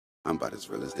I'm about as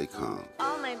real as they come.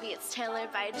 All my beats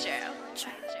tailored by Joe.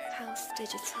 House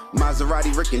Digital.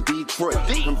 Maserati Rick in Detroit.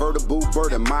 Convertible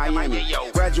bird in Miami.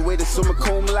 Graduated summa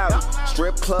cum laude.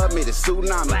 Strip club made a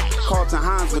tsunami. Carlton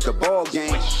Hines with the ball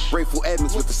game. Grateful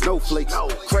Edmonds with the snowflakes.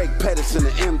 Craig Pettis in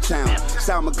the M-Town.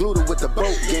 Sal Magluta with the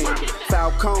boat game.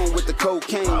 Falcone with the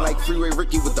cocaine. Like Freeway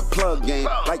Ricky with the plug game.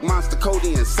 Like Monster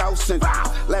Cody in South Central.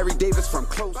 Larry Davis from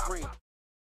close range.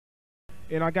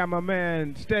 And I got my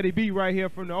man Steady B right here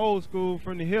from the old school,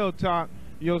 from the Hilltop.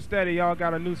 Yo, Steady, y'all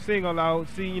got a new single out.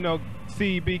 See, you know,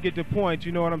 CB get the point,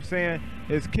 you know what I'm saying?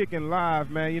 It's kicking live,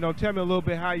 man. You know, tell me a little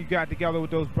bit how you got together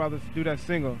with those brothers to do that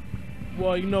single.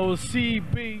 Well, you know,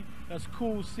 CB, that's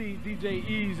Cool C, DJ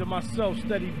Ease, and myself,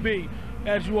 Steady B.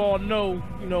 As you all know,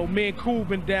 me and Cool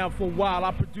been down for a while.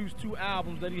 I produced 2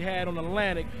 albums that he had on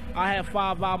Atlantic. I had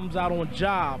 5 albums out on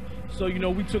Job. So,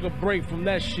 we took a break from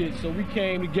that shit. So we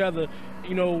came together,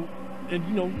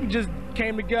 we just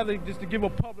came together just to give a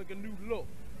public a new look.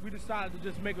 We decided to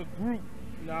just make a group,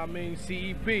 you know what I mean,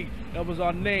 CEB. That was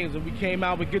our names, and we came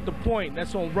out with Get the Point.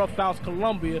 That's on Rough House,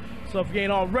 Columbia. So if you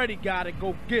ain't already got it,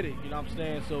 go get it, you know what I'm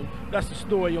saying? So that's the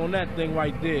story on that thing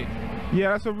right there.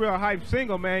 Yeah, that's a real hype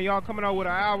single, man. Y'all coming out with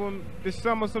an album this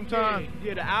summer sometime?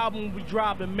 Yeah, the album we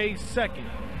dropping May 2nd.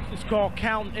 It's called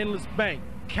Counting Endless Bank.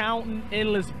 Counting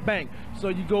Endless Bank. So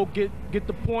you go get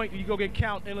the point, you go get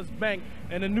Count Endless Bank,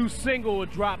 and a new single is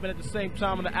dropping at the same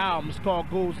time of the album. It's called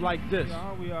Goes Like This.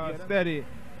 We are Steady.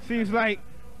 Seems like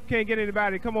can't get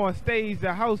anybody to come on stage.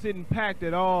 The house isn't packed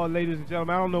at all, ladies and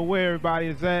gentlemen. I don't know where everybody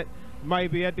is at.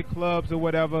 Might be at the clubs or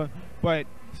whatever. But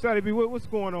Steady, what's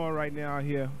going on right now out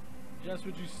here? Just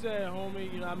what you said,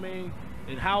 homie, you know what I mean?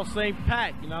 The house ain't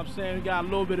packed, you know what I'm saying? We got a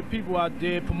little bit of people out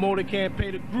there. Promoter can't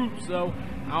pay the group, so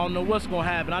I don't know what's gonna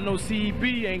happen. I know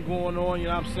CEB ain't going on, you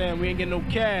know what I'm saying? We ain't getting no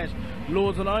cash.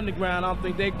 Lords on the Underground, I don't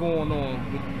think they going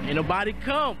on. Ain't nobody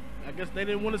come. I guess they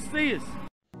didn't want to see us.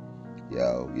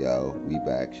 Yo, we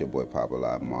back. It's your boy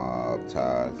Popular Mob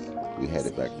Ties. We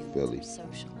headed back to Philly.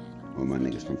 All my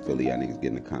niggas from Philly, y'all niggas get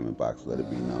in the comment box, let it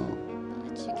be known.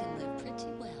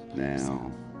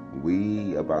 Now,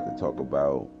 we about to talk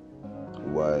about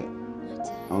what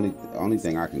only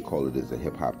thing I can call it is a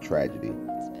hip-hop tragedy.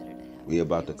 We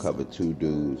about to cover 2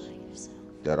 dudes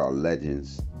that are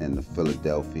legends in the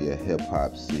Philadelphia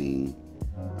hip-hop scene.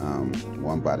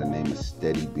 One by the name of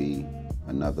Steady B,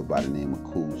 another by the name of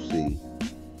Cool C.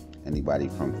 Anybody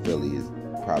from Philly is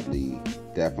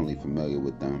definitely familiar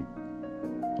with them.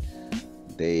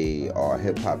 They are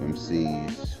hip-hop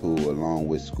MCs who, along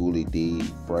with Schoolie D,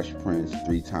 Fresh Prince,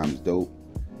 3 Times Dope,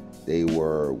 they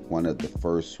were one of the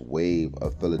first wave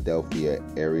of Philadelphia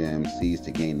area MCs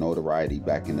to gain notoriety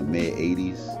back in the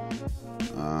mid-'80s.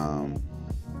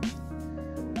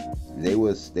 They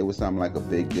was something like a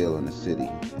big deal in the city.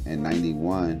 In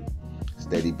 '91,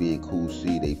 Steady B and Cool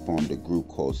C, they formed a group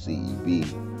called CEB,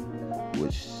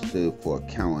 which stood for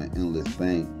Counting Endless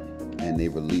Bank, and they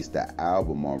released the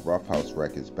album on Rough House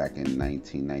Records back in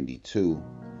 1992,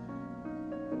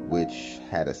 which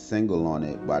had a single on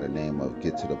it by the name of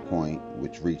Get to the Point,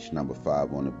 which reached number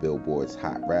 5 on the Billboard's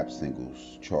Hot Rap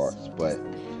Singles charts, but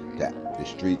the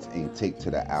streets ain't take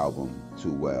to the album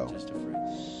too well.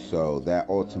 So that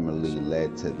ultimately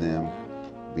led to them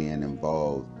being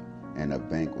involved in a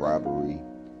bank robbery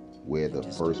where the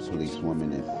first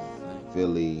policewoman in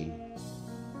Philly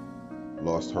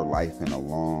lost her life in a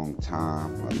long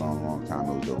time. It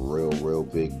was a real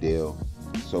big deal.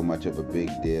 So much of a big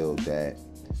deal that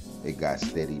it got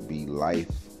Steady B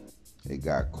life. It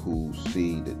got Cool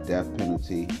C the death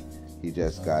penalty. He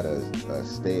just got a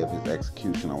stay of his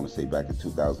execution, I want to say back in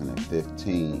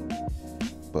 2015.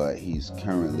 But he's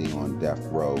currently on death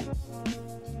row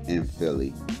in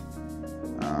Philly.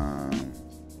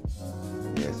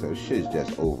 So shit's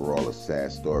just overall a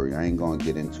sad story. I ain't gonna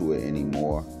get into it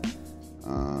anymore.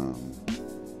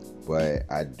 But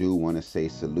I do want to say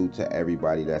salute to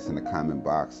everybody that's in the comment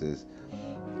boxes,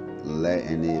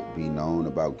 letting it be known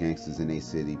about gangsters in their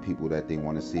city, people that they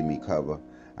want to see me cover.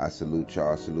 I salute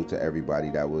y'all. Salute to everybody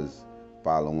that was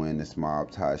following this Mob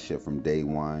Tie shit from day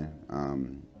one.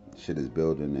 Shit is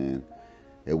building, and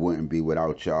it wouldn't be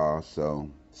without y'all. So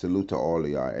salute to all of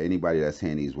y'all. Anybody that's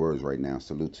hearing these words right now,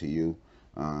 salute to you.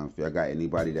 If y'all got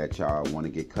anybody that y'all want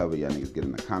to get covered, y'all niggas get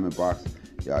in the comment box.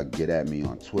 Y'all get at me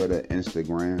on Twitter,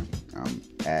 Instagram. I'm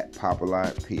at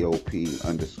Popalot, POP_A_LOT.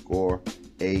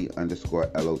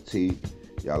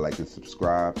 Y'all like and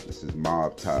subscribe. This is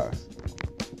Mob Ties.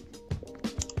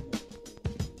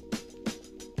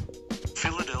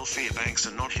 Philadelphia banks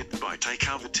are not hit by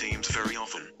takeover teams very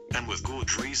often, and with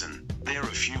good reason. There are a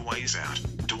few ways out.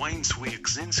 Dwayne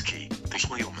Swierczynski, the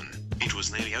wheelman, It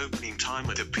was nearly opening time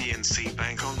at the PNC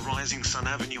Bank on Rising Sun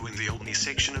Avenue in the Olney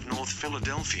section of North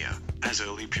Philadelphia, as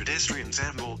early pedestrians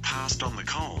ambled past on the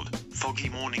cold, foggy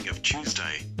morning of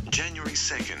Tuesday, January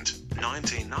 2nd,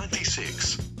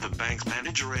 1996. The bank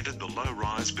manager entered the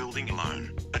low-rise building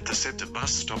alone. At the SEPTA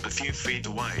bus stop a few feet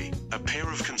away, a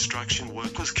pair of construction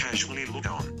workers casually looked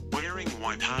on, wearing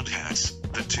white hard hats.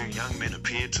 The two young men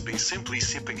appeared to be simply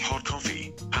sipping hot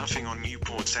coffee, puffing on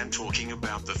Newports and talking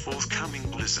about the forthcoming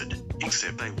blizzard,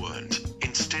 except they weren't.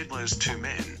 Instead, those two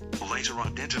men, later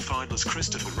identified as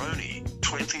Christopher Roney,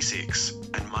 26,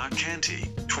 and Mark Canty,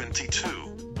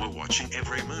 22, were watching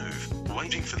every move,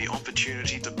 waiting for the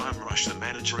opportunity to bum rush the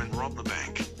manager and rob the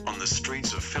bank. On the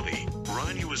streets of Philly,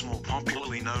 Roney was more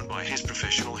popularly known by his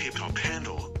professional hip-hop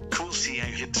handle, Cool C. A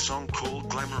hit song called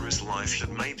Glamorous Life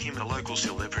had made him a local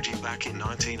celebrity back in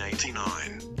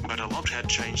 1989, but a lot had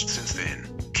changed since then.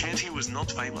 Canty was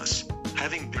not famous,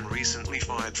 having been recently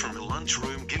fired from a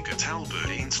lunchroom gig at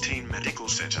Albertine's Teen Medical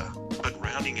Center. But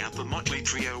rounding out the motley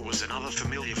trio was another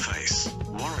familiar face,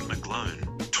 Warren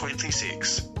McGlone,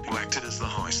 26, who acted as the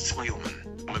heist's wheelman.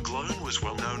 McGlone was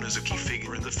well known as a key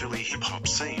figure in the Philly hip-hop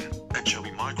scene, a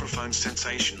Joey microphone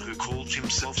sensation who called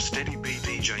himself Steady B.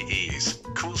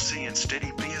 DJs, Cool C and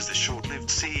Steady B as the short-lived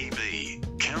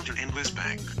CEB, counter endless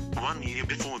back. 1 year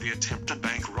before the attempted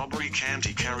bank robbery,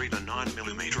 Canty carried a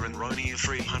 9mm and Roney a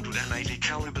 .380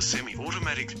 caliber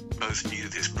semi-automatic. Both knew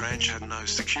this branch had no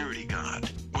security guard.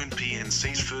 When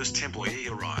PNC's first employee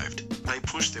arrived, they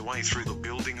pushed their way through the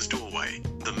building's doorway.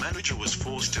 The manager was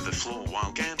forced to the floor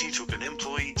while Canty took an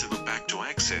employee to the back to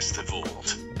access the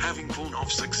vault. Having pulled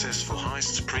off successful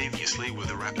heists previously with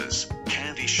the rappers,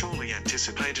 Canty surely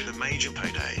anticipated a major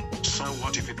payday. So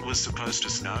what if it was supposed to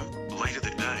snow? Later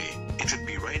that day, it'd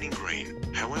be raining green.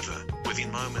 However,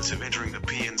 within moments of entering the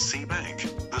PNC Bank,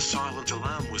 the silent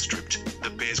alarm was tripped. The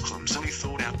Bears' clumsily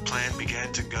thought-out plan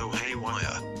began to go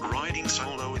haywire. Riding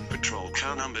solo in patrol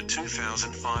car number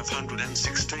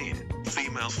 2516,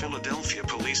 female Philadelphia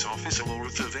police officer Laura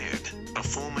Theved, a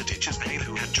former ditches aide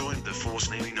who had joined the force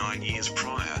nearly 9 years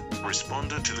prior,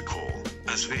 responded to the call.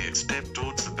 As Ved stepped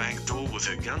towards the bank door with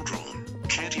her gun drawn,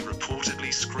 Canty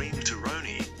reportedly screamed to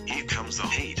Roney, "Here comes the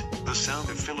heat," the sound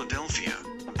of Philadelphia.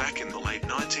 Back in the late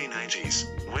 1980s,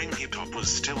 when hip-hop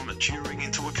was still maturing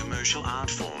into a commercial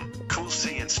art form, Cool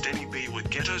C and Steady B were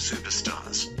ghetto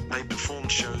superstars. They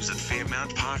performed shows at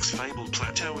Fairmount Park's fabled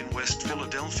Plateau in West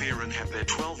Philadelphia and had their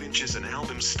 12 inches and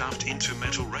albums stuffed into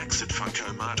metal racks at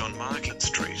Funko Mart on Market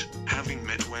Street. Having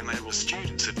met when they were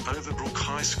students at Overbrook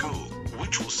High School,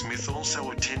 which Will Smith also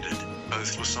attended,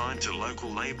 both were signed to local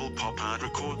label Pop Art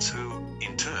Records who,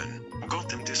 in turn, got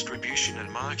them distribution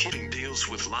and marketing deals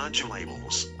with larger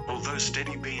labels. Although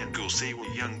Steady B and Cool C were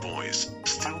young boys,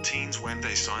 still teens when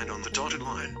they signed on the dotted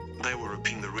line, they were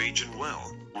upping the region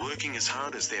well, working as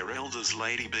hard as their elders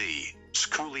Lady B,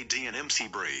 Schoolie D and MC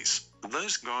Breeze.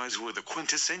 Those guys were the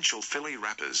quintessential Philly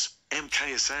rappers.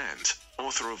 M.K. Asant,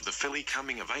 author of the Philly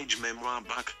coming-of-age memoir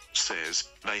Buck, says,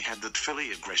 they had that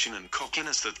Philly aggression and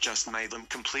cockiness that just made them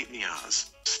completely ours.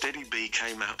 Steady B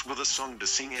came out with a song to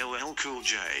sing LL Cool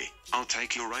J, I'll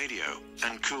Take Your Radio,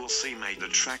 and Cool C made a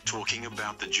track talking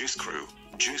about the Juice Crew.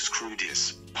 Juice Crew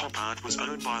diss. Pop Art was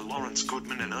owned by Lawrence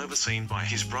Goodman and overseen by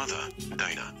his brother,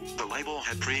 Dana. The label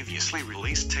had previously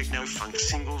released techno-funk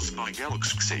singles by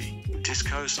Galaxy,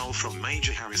 disco soul from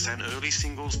Major Harris and early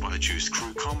singles by Juice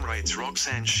Crew comrades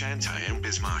Roxanne Shante and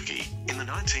Bismarcky. In the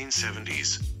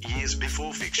 1970s, years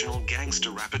before fictional gangster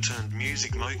rapper turned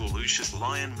music mogul Lucius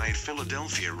Lyon made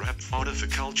Philadelphia rap fodder for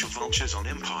culture vultures on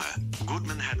Empire,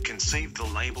 Goodman had conceived the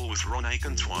label with Ron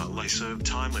Akins while they served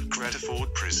time at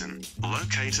Cratterford Prison.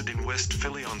 Located in West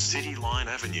Philly on City Line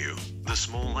Avenue, the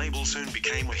small label soon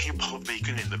became a hip-hop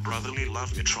beacon in the brotherly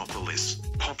love metropolis.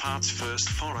 Pop Art's first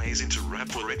forays into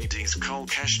rap were Eddie D's Cold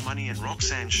Cash Money and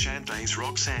Roxanne Shante's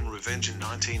Roxanne Revenge in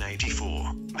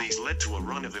 1984. These led to a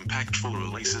run of impactful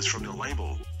releases from the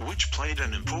label, which played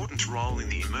an important role in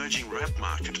the emerging rap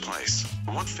marketplace.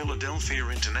 What Philadelphia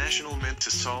International meant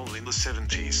to soul in the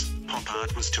 70s, Pop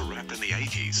Art was to rap in the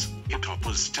 80s. Hip-hop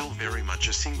was still very much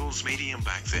a singles medium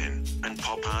back then, and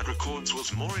Pop Art Records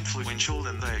was more influential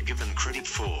than they are given credit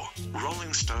for.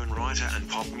 Rolling Stone writer and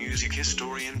pop music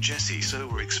historian Jesse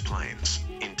Serwer explains,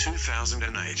 in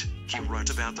 2008, he wrote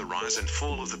about the rise and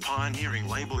fall of the pioneering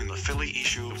label in the Philly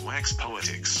issue of Wax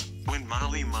Poetics. When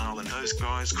Marley Marl and those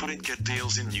guys couldn't get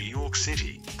deals in New York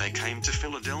City, they came to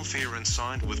Philadelphia and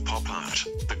signed with Pop Art.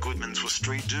 The Goodmans were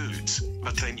street dudes,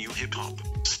 but they knew hip-hop.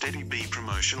 Steady B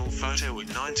promotional photo in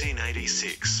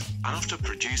 1986. After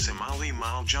producer Marley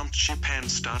Marl jumped ship and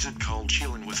started cold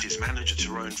chillin' with his manager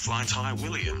Tyrone Fly Ty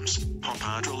Williams, Pop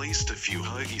Art released a few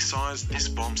hoagie-sized diss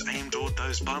bombs aimed at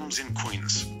those bums in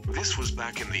Queens. This was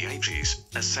back in the 80s,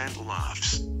 as Sandler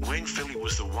laughs, when Philly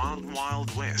was the wild,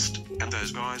 wild west, and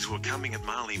those guys were coming at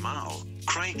Marley Marl.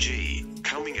 Craig G,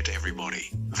 coming at everybody.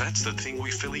 That's the thing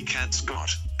we Philly cats got,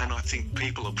 and I think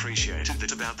people appreciated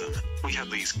that about them. We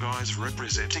had these guys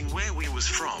representing where we was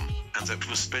from, and that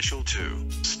was special too.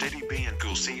 Steady B and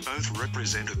Cool C both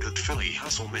represented that Philly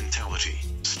hustle mentality.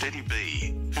 Steady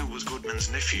B, who was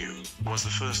Goodman's nephew, was the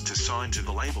first to sign to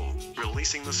the label,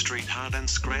 releasing the street hard and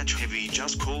scratch heavy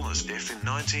Just Call Us Def in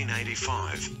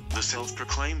 1985. The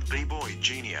self-proclaimed B-boy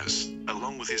genius,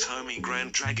 along with his homie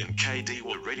Grand Dragon KD,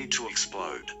 were ready to explode.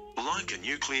 Like a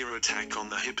nuclear attack on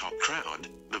the hip-hop crowd,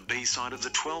 the B-side of the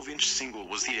 12-inch single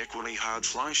was the equally hard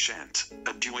Fly Shant,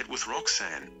 a duet with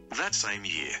Roxanne. That same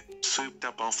year, souped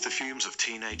up off the fumes of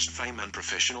teenage fame and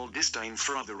professional disdain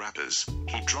for other rappers,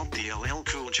 he dropped the LL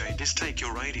Cool J diss Take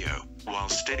Your Radio. While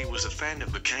Steady was a fan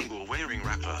of the Kangol-wearing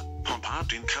rapper, Pop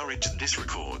Art encouraged diss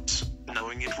records,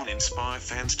 knowing it would inspire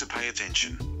fans to pay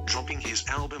attention, dropping his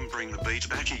album Bring the Beat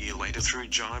Back a year later through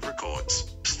Jive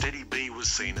Records. Steady B was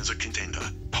seen as a contender.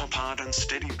 Pop Art and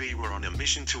Steady B were on a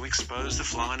mission to expose the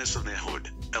flyness of their hood.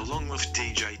 Along with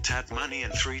DJ Tat Money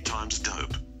and 3 Times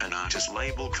Dope, an artist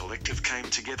label collective came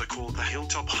together called the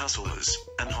Hilltop Hustlers,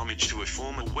 an homage to a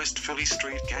former West Philly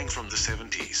street gang from the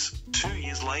 70s. 2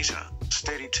 years later,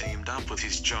 Steady teamed up with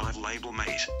his Jive label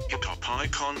mate, hip-hop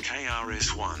icon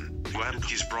KRS-One, who added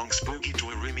his Bronx Boogie to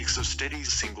a remix of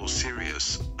Steady's single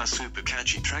Serious, a super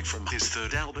catchy track from his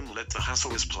third album Let the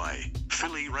Hustlers Play.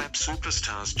 Philly rap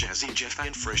superstars Jazzy Jeff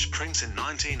and Fresh Prince in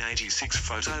 1986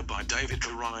 photo by David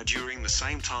Corrai during the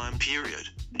same time period.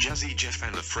 Jazzy Jeff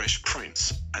and the Fresh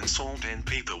Prince and Salt and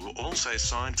Pepper were also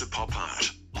signed to Pop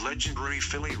Art. Legendary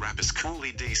Philly rapper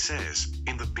Schoolie D says,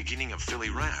 in the beginning of Philly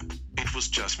rap, it was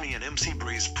just me and MC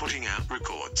Breeze putting out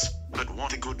records, but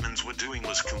what the Goodmans were doing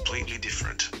was completely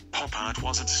different. Pop Art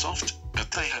wasn't soft,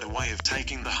 but they had a way of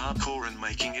taking the hardcore and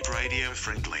making it radio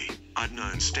friendly. I'd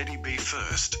known Steady B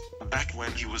first, back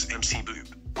when he was MC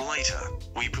Boop. Later,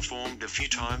 we performed a few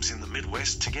times in the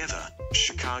Midwest together,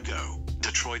 Chicago,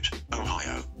 Detroit,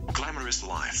 Ohio. Glamorous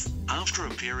Life. After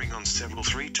appearing on several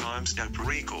 3 Times Dope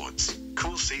records,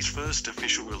 Cool C's first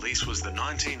official release was the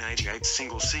 1988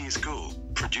 single C is Cool,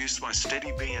 produced by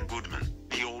Steady B and Goodman.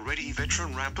 The already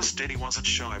veteran rapper Steady wasn't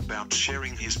shy about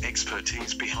sharing his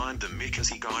expertise behind the mic as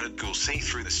he guided Cool C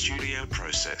through the studio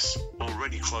process.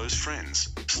 Already close friends,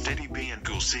 Steady B and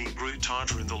Cool C grew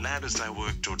tighter in the lab as they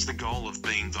worked towards the goal of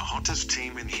being the hottest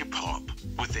team in hip-hop.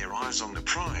 With their eyes on the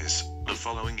prize, the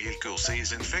following year Cool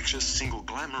C's infectious single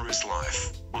Glamorous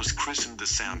Life was christened the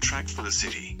soundtrack for the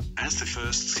city. As the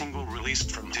first single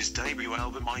released from his debut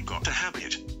album I Got to Have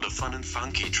It, the fun and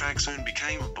funky track soon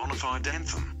became a bona fide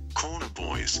anthem. Corner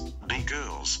boys,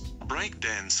 B-girls, break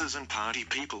dancers and party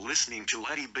people listening to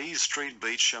Lady B's Street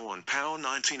Beat show on Power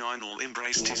 99 all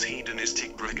embraced his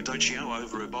hedonistic braggadocio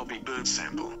over a Bobby Bird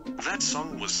sample. That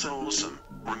song was so awesome,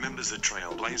 remembers the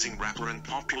trailblazing rapper and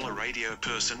popular radio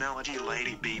personality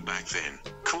Lady B back then.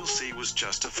 Cool C was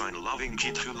just a fun-loving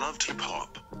kid who loved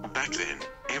hip-hop. Back then,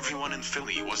 everyone in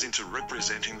Philly was into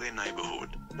representing their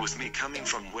neighborhood. With me coming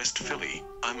from West Philly,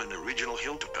 I'm an original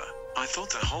Hilltopper. I thought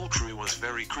the whole crew was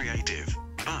very creative.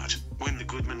 But, when the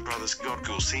Goodman brothers got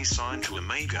Cool C signed to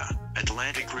Omega,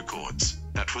 Atlantic Records,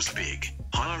 that was big.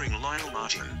 Hiring Lionel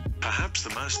Martin, perhaps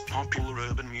the most popular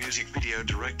urban music video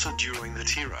director during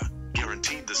that era,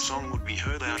 guaranteed the song would be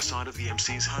heard outside of the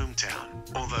MC's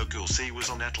hometown. Although Cool C was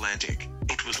on Atlantic,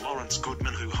 it was Lawrence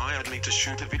Goodman who hired me to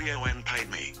shoot a video and paid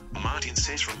me. Martin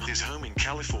says from his home in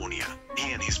California,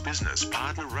 he and his business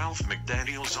partner Ralph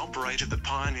McDaniels operated the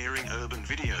pioneering urban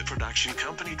video production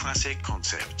company Classic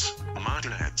Concepts.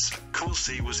 Martin adds, Cool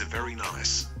C was a very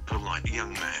nice, polite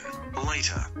young man.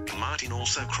 Later, Martin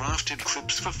also crafted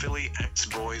clips for Philly acts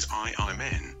Boys I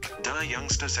Men, Da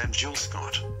Youngsters and Jill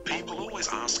Scott. People always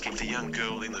ask if the young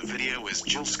girl in the video is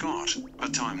Jill Scott,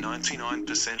 but I'm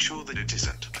 99% sure that it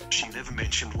isn't. She never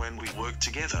mentioned when we worked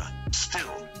together.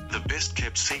 Still, the best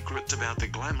kept secret about the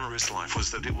Glamorous Life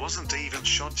was that it wasn't even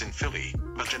shot in Philly,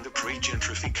 but in the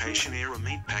pre-gentrification era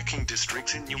meatpacking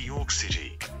district in New York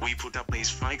City. We put up these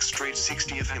fake Street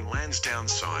 60th and Lansdowne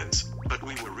signs, but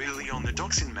we were really on the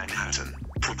docks in Manhattan.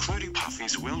 precluding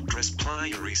Puffy's well-dressed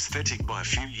player aesthetic by a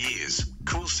few years.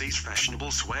 Cool C's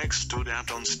fashionable swag stood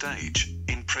out on stage,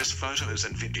 in press photos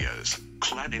and videos,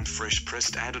 clad in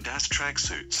fresh-pressed Adidas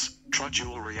tracksuits,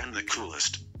 jewelry and the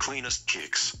coolest, cleanest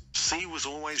kicks. C was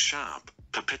always sharp,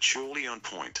 perpetually on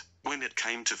point. When it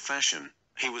came to fashion,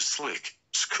 he was slick.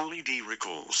 Schoolie D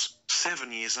recalls,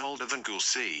 7 years older than Cool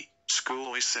C.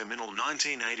 Schoolboy's seminal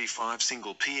 1985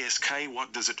 single PSK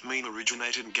What Does It Mean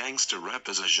originated gangster rap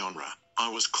as a genre. I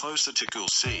was closer to Cool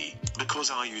C,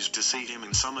 because I used to see him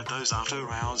in some of those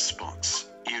after-hours spots.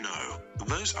 You know,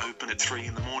 those open at 3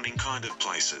 in the morning kind of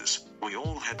places. We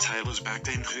all had tailors back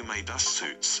then who made us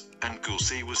suits, and Cool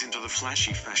C was into the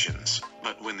flashy fashions.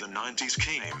 But when the 90s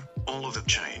came, all of it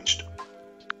changed.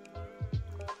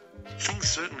 Things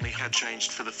certainly had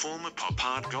changed for the former pop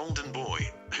art golden boy,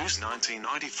 whose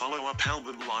 1990 follow-up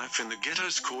album Life in the Ghetto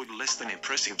scored less than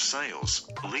impressive sales,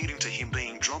 leading to him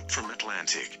being dropped from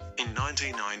Atlantic. In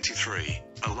 1993,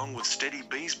 along with Steady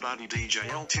B's buddy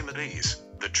DJ Ultimate Ease,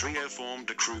 the trio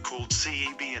formed a crew called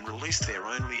CEB and released their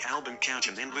only album Count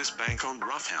an Endless Bank on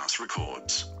Rough House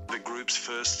Records. The group's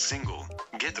first single,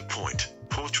 Get the Point,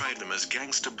 portrayed them as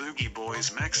gangster boogie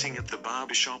boys maxing at the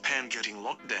barbershop and getting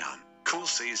locked down. Cool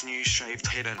C's new shaved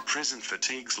head and prison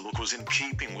fatigues look was in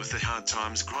keeping with the Hard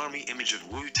Times grimy image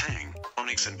of Wu-Tang,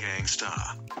 Onyx and Gang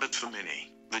Starr. But for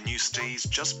many, the new steez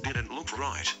just didn't look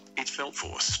right. It felt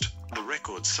forced. The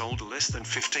record sold less than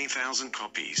 15,000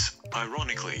 copies.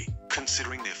 Ironically,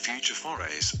 considering their future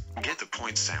forays, Get the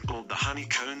Point sampled the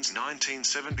Honeycombs'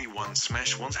 1971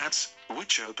 Smash Once hats,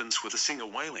 which opens with a singer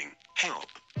wailing, "Help,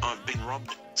 I've been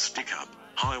robbed, stick up,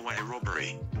 highway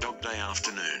robbery, dog day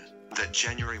afternoon." That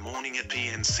January morning at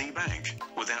PNC Bank,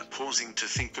 without pausing to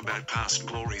think about past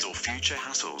glories or future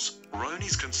hustles,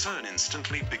 Roni's concern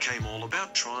instantly became all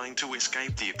about trying to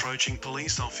escape the approaching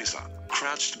police officer.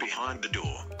 Crouched behind the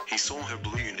door, he saw her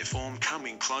blue uniform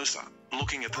coming closer.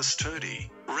 Looking at the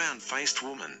sturdy, round-faced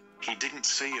woman, he didn't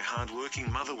see a hard-working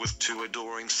mother with 2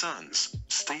 adoring sons,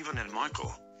 Stephen and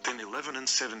Michael, then 11 and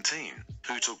 17,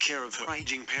 who took care of her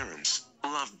aging parents,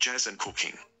 loved jazz and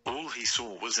cooking. All he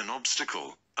saw was an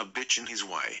obstacle, a bitch in his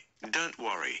way. "Don't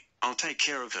worry, I'll take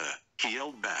care of her," he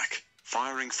yelled back,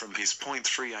 firing from his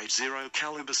 .380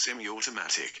 caliber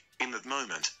semi-automatic. In that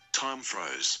moment, time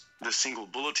froze. The single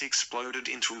bullet exploded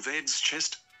into Yvette's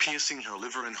chest, piercing her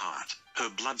liver and heart. Her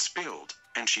blood spilled,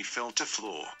 and she fell to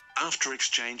floor. After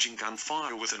exchanging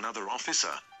gunfire with another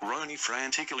officer, Roni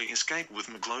frantically escaped with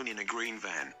McGlone in a green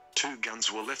van. 2 guns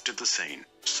were left at the scene.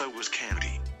 So was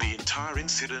Kennedy. The entire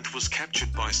incident was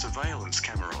captured by surveillance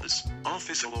cameras.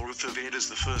 Officer Laura Theved is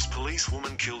the first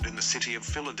policewoman killed in the city of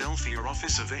Philadelphia.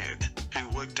 Officer Ved, who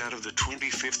worked out of the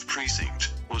 25th precinct,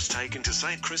 was taken to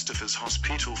St. Christopher's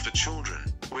Hospital for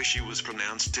Children, where she was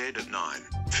pronounced dead at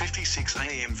 9:56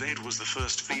 a.m. Ved was the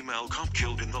first female cop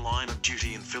killed in the line of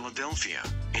duty in Philadelphia.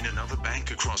 In another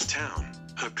bank across town,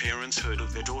 her parents heard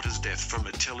of their daughter's death from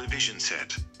a television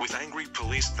set, with angry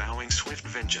police vowing swift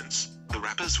vengeance. The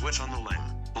rappers went on the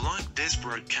lam. Like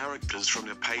desperate characters from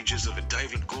the pages of a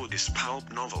David Gordis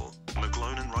pulp novel,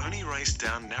 McGlone and Roni raced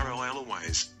down narrow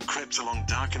alleyways, crept along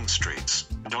darkened streets,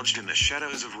 dodged in the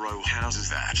shadows of row houses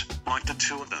that, like the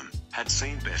 2 of them, had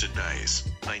seen better days.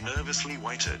 They nervously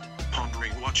waited,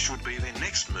 pondering what should be their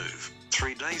next move.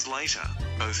 3 days later,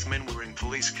 both men were in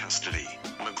police custody.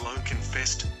 McGlone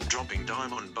confessed, dropping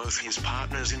dime on both his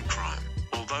partners in crime.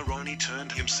 Although Roni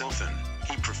turned himself in,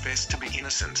 he professed to be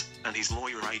innocent, and his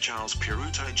lawyer A. Charles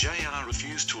Peruto Jr.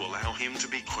 refused to allow him to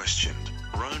be questioned.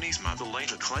 Roni's mother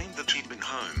later claimed that he'd been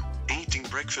home, eating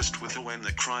breakfast with her when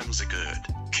the crimes occurred.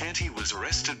 Kenty was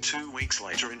arrested 2 weeks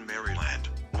later in Maryland.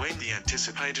 When the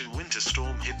anticipated winter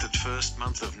storm hit the first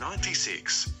month of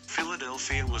 '96,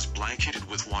 Philadelphia was blanketed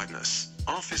with whiteness.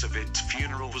 Officer Ved's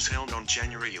funeral was held on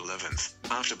January 11th,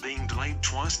 after being delayed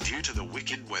twice due to the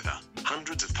wicked weather.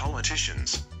 Hundreds of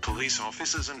politicians, police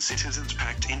officers and citizens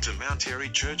packed into Mount Airy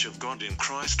Church of God in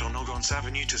Christ on Ogontz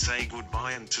Avenue to say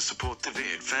goodbye and to support the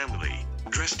Ved family.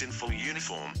 Dressed in full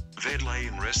uniform, Ved lay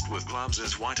in rest with gloves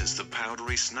as white as the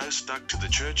powdery snow stuck to the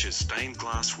church's stained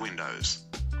glass windows.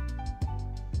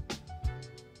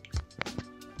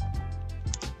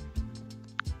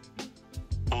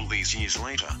 All these years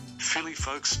later, Philly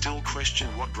folks still question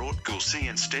what brought Cool C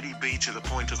and Steady B to the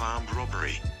point of armed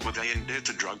robbery. Were they in debt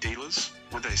to drug dealers?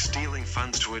 Were they stealing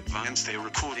funds to advance their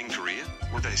recording career?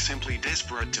 Were they simply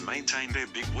desperate to maintain their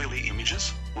big willy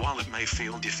images? While it may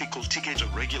feel difficult to get a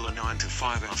regular 9 to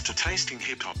 5 after tasting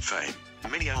hip-hop fame,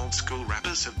 many old-school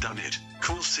rappers have done it.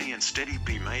 Cool C and Steady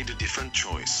B made a different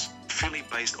choice.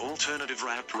 Philly-based alternative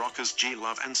rap rockers G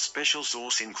Love and Special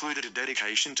Sauce included a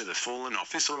dedication to the fallen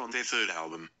officer on their 3rd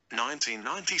album.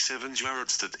 1997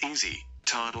 Jarrett's That Easy,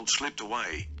 titled Slipped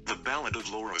Away, the Ballad of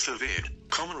Laura Thaved.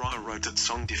 I wrote that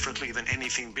song differently than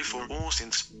anything before or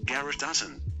since. Garrett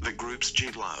Dutton, the group's G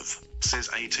Love, says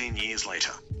 18 years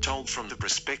later, told from the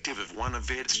perspective of one of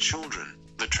Ved's children.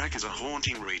 The track is a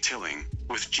haunting retelling,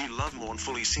 with G Love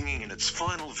mournfully singing in its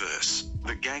final verse,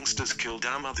 "The gangsters killed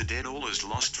our mother dead, all is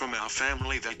lost from our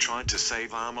family. They tried to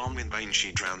save our mom in vain,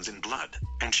 she drowns in blood,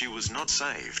 and she was not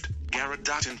saved." Garrett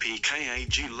Dutton pka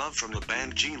G Love from the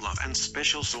band G Love, and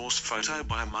special source photo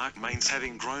by Mark Maines.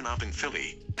 Having grown up in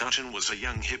Philly, Dutton was a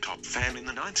young hip-hop fan in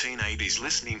the 1980s,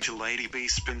 listening to Lady B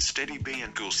spin Steady B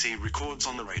and Cool C records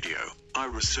on the radio. "I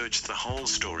researched the whole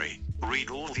story, read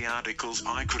all the articles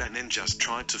I could, and then just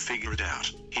tried to figure it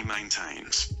out," he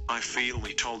maintains. "I feel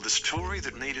we told the story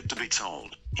that needed to be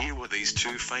told. Here were these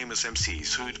two famous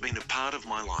MCs who'd been a part of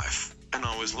my life, and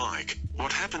I was like,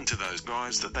 what happened to those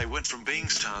guys that they went from being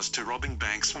stars to robbing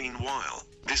banks? Meanwhile,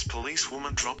 this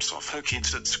policewoman drops off her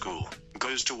kids at school,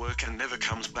 goes to work and never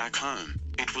comes back home.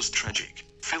 It was tragic."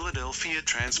 Philadelphia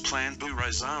transplant Boo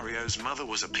Rosario's mother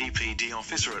was a PPD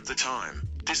officer at the time.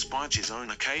 Despite his own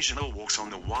occasional walks on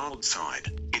the wild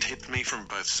side, "It hit me from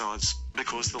both sides,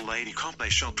 because the lady cop they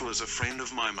shot was a friend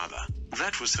of my mother.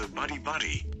 That was her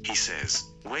buddy," he says.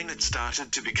 "When it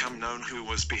started to become known who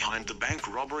was behind the bank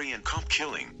robbery and cop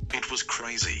killing, it was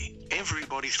crazy.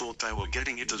 Everybody thought they were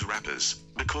getting it as rappers,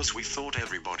 because we thought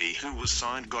everybody who was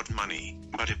signed got money,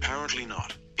 but apparently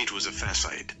not. It was a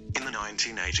facade." In the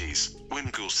 1980s,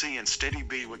 when Cool C and Steady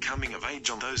B were coming of age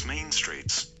on those mean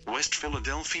streets, West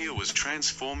Philadelphia was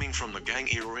transforming from the gang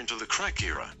era into the crack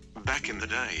era. Back in the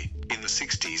day, in the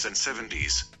 60s and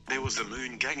 70s, there was the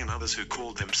Moon Gang and others who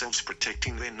called themselves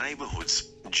protecting their neighborhoods.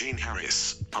 Gene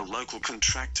Harris, a local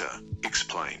contractor,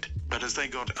 explained. But as they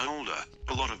got older,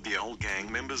 a lot of the old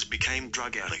gang members became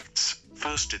drug addicts.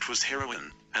 First it was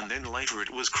heroin, and then later it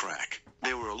was crack.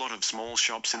 There were a lot of small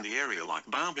shops in the area, like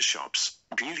barbershops,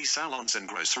 beauty salons and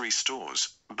grocery stores.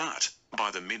 But, by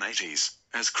the mid-80s,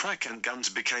 as crack and guns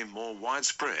became more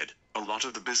widespread, a lot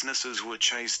of the businesses were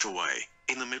chased away.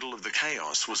 In the middle of the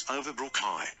chaos was Overbrook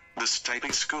High. The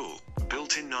state school,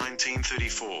 built in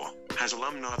 1934, has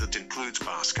alumni that includes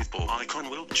basketball icon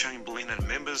Wilt Chamberlain and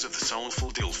members of the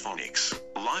soulful Delphonics.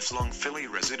 Lifelong Philly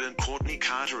resident Courtney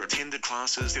Carter attended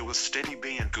classes there with Steady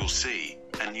B and Cool C,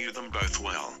 and knew them both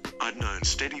well. "I'd known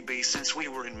Steady B since we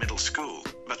were in middle school,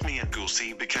 but me and Cool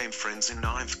C became friends in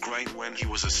 9th grade when he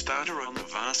was a starter on the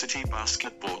varsity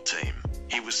basketball team.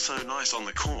 He was so nice on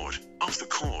the court, off the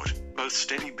court." Both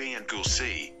Steady B and Cool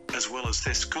C, as well as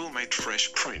their schoolmate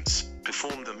Fresh Prince,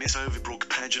 performed the Miss Overbrook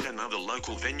pageant and other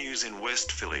local venues in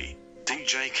West Philly.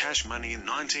 DJ Cash Money in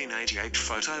 1988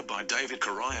 photo by David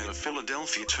Correa of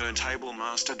Philadelphia. Turntable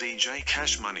master DJ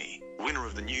Cash Money, winner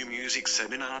of the New Music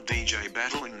Seminar DJ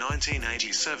Battle in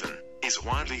 1987, is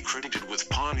widely credited with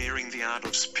pioneering the art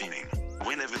of spinning.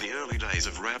 Whenever the early days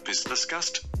of rap is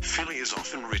discussed, Philly is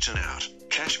often written out.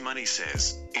 Cash Money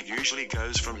says, "It usually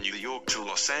goes from New York to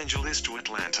Los Angeles to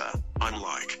Atlanta." I'm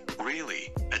like,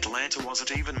 really? Atlanta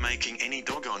wasn't even making any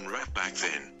doggone rap back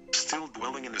then. Still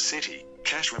dwelling in the city,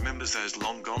 Cash remembers those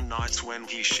long-gone nights when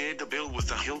he shared the bill with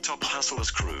the Hilltop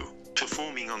Hustlas crew,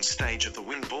 performing on stage at the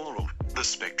Wynn Ballroom, the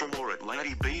Spectrum, or at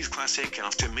Lady B's classic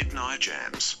After Midnight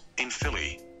Jams. In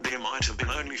Philly, there might have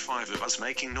been only 5 of us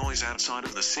making noise outside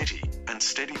of the city, and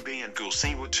Steady B and Cool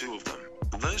C were 2 of them.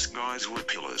 Those guys were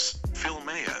pillars. Phil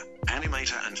Mayer,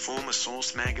 animator and former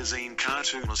Source magazine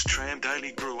cartoonist Tram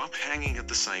Daly, grew up hanging at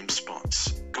the same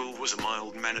spots. Cool was a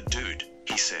mild-mannered dude,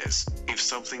 he says. If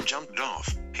something jumped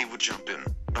off, he would jump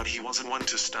in, but he wasn't one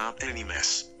to start any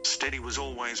mess. Steady was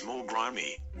always more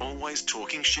grimy, always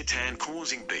talking shit and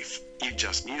causing beef. You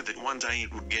just knew that one day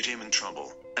it would get him in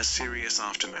trouble. A serious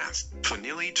aftermath. For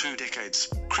nearly 2 decades,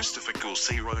 Christopher Cool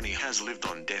C. Roney has lived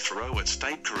on death row at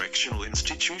State Correctional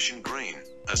Institution Green,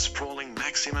 a sprawling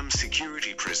maximum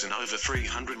security prison over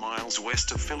 300 miles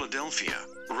west of Philadelphia.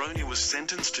 Roney was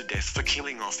sentenced to death for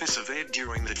killing Officer Ved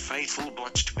during that fateful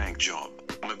botched bank job.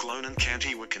 McLennan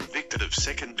County were convicted of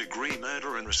second-degree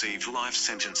murder and received life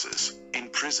sentences. In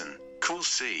prison, Cool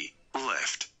C,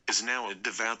 left, is now a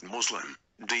devout Muslim.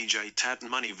 DJ Tat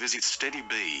Money visits Steady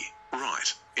B.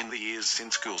 Right, in the years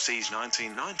since Cool C's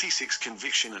 1996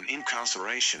 conviction and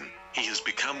incarceration, he has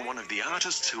become one of the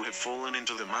artists who have fallen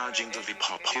into the margins of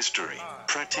hip-hop history,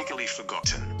 practically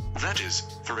forgotten. That is,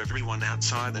 for everyone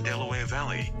outside the Delaware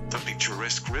Valley, the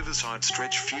picturesque riverside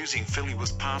stretch fusing Philly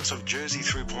with parts of Jersey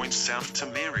through points south to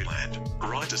Maryland.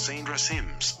 Writer Sandra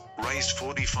Sims, raised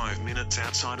 45 minutes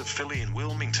outside of Philly in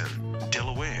Wilmington,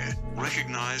 Delaware,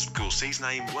 recognized Kool C's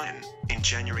name when, in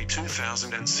January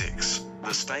 2006,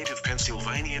 the state of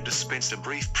Pennsylvania dispensed a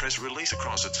brief press release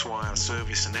across its wire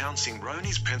service announcing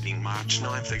Ronnie's pending March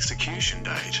 9th execution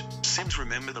date. Sims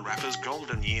remembered the rapper's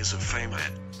golden years of fame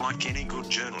and, like any good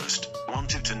journalist,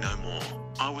 wanted to know more.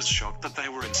 I was shocked that they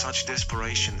were in such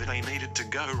desperation that they needed to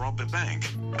go rob a bank,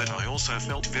 but I also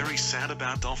felt very sad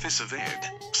about Officer Ed.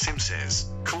 Sim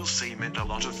says, Kool C meant a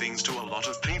lot of things to a lot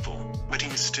of people, but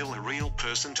he's still a real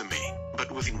person to me.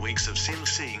 But within weeks of Sim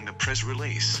seeing the press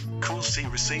release, Kool C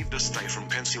received a stay from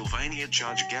Pennsylvania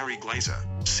Judge Gary Glazer.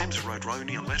 Sims wrote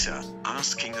Ronnie a letter,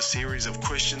 asking a series of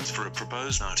questions for a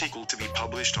proposed article to be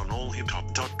published on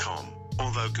allhiphop.com.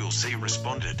 Although Kool C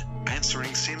responded,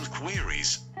 answering Sims'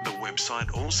 queries, the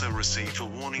website also received a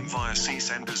warning via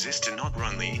cease and desist to not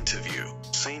run the interview.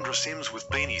 Sandra Sims with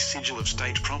Beanie's sigil of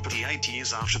state property 8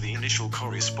 years after the initial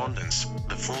correspondence,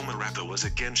 the former rapper was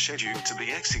again scheduled to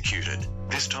be executed,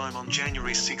 this time on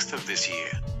January 6th of this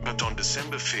year. But on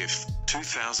December 5th,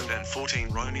 2014,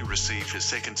 Ronnie received a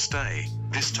second stay,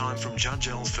 this time from Judge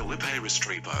L. Felipe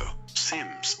Restrepo.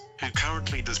 Sims, who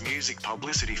currently does music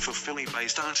publicity for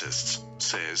Philly-based artists,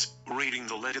 says, reading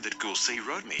the letter that Kool C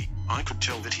wrote me, I could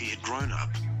tell that he had grown up,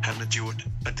 had matured.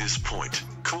 At this point,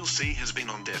 Kool C has been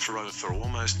on death row for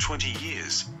almost 20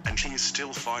 years, and he is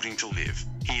still fighting to live.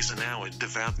 He is now a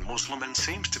devout Muslim and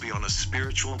seems to be on a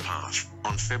spiritual path.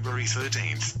 On February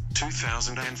 13th,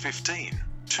 2015,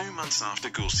 2 months after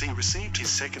Kool C received his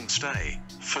second stay,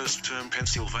 first-term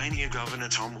Pennsylvania Governor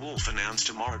Tom Wolf announced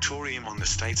a moratorium on the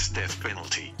state's death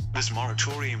penalty. This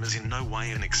moratorium is in no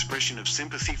way an expression of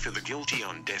sympathy for the guilty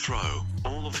on death row,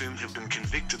 all of whom have been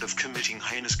convicted of committing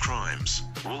heinous crimes,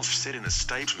 Wolf said in a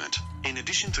statement. In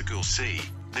addition to Kool C,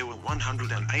 there were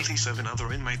 187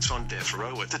 other inmates on death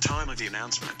row at the time of the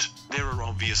announcement. There are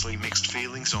obviously mixed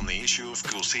feelings on the issue of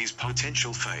Kool C's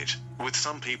potential fate, with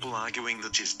some people arguing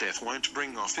that his death won't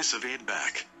bring Officer Ed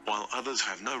back, while others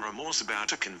have no remorse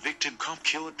about a convicted cop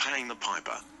killer paying the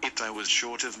piper. If they was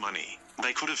short of money,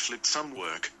 they could have flipped some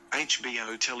work.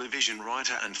 HBO television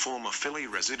writer and former Philly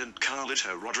resident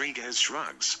Carlito Rodriguez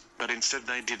shrugs, but instead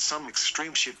they did some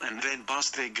extreme shit and then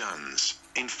bust their guns.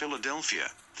 In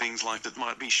Philadelphia, things like that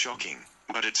might be shocking,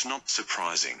 but it's not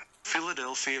surprising.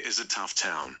 Philadelphia is a tough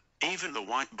town. Even the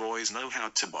white boys know how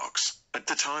to box. At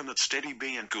the time that Steady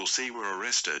B and Kool C were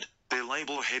arrested, their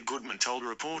label head Goodman told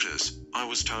reporters, I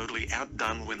was totally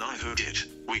outdone when I heard it.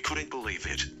 We couldn't believe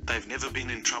it. They've never been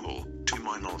in trouble, to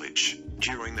my knowledge.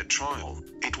 During the trial,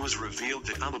 it was revealed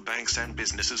that other banks and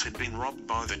businesses had been robbed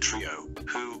by the trio,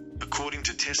 who, according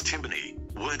to testimony,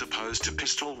 weren't opposed to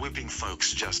pistol whipping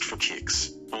folks just for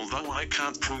kicks. Although I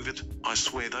can't prove it, I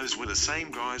swear those were the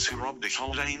same guys who robbed a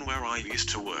Holiday Inn where I used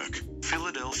to work.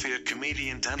 Philadelphia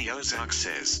comedian Danny Ozark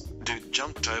says, dude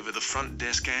jumped over the front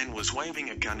desk and was waving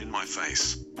a gun in my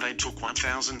face. They took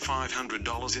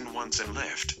 $1,500 in once and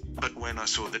left, but when I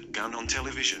saw that gun on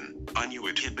television, I knew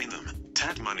it had been them.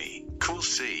 Tat Money, Kool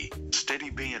C, Steady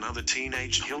B and other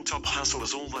teenage Hilltop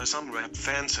hustlers. Although some rap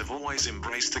fans have always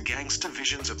embraced the gangster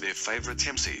visions of their favorite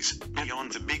MCs,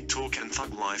 beyond the big talk and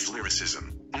thug life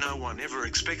lyricism, no one ever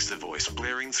expects the voice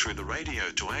blaring through the radio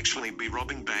to actually be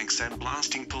robbing banks and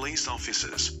blasting police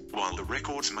officers. While the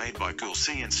records made by Kool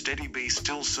C and Steady B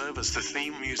still serve as the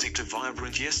theme music to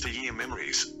vibrant yesteryear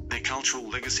memories, their cultural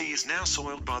legacy is now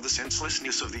soiled by the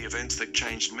senselessness of the events that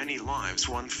changed many lives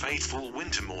one fateful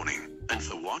winter morning. And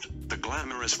for what? The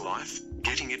glamorous life?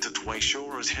 Getting it that way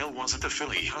sure as hell wasn't the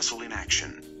Philly hustle in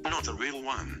action. Not the real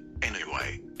one,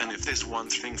 anyway. And if there's one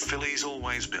thing Philly's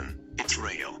always been, it's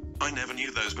real. I never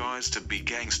knew those guys to be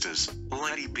gangsters,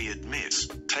 Lady B admits,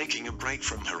 taking a break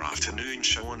from her afternoon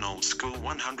show on Old School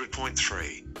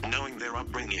 100.3, knowing their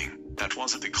upbringing. That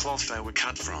wasn't the cloth they were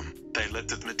cut from. They let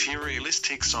that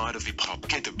materialistic side of hip-hop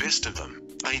get the best of them.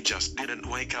 They just didn't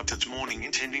wake up that morning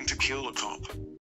intending to kill a cop.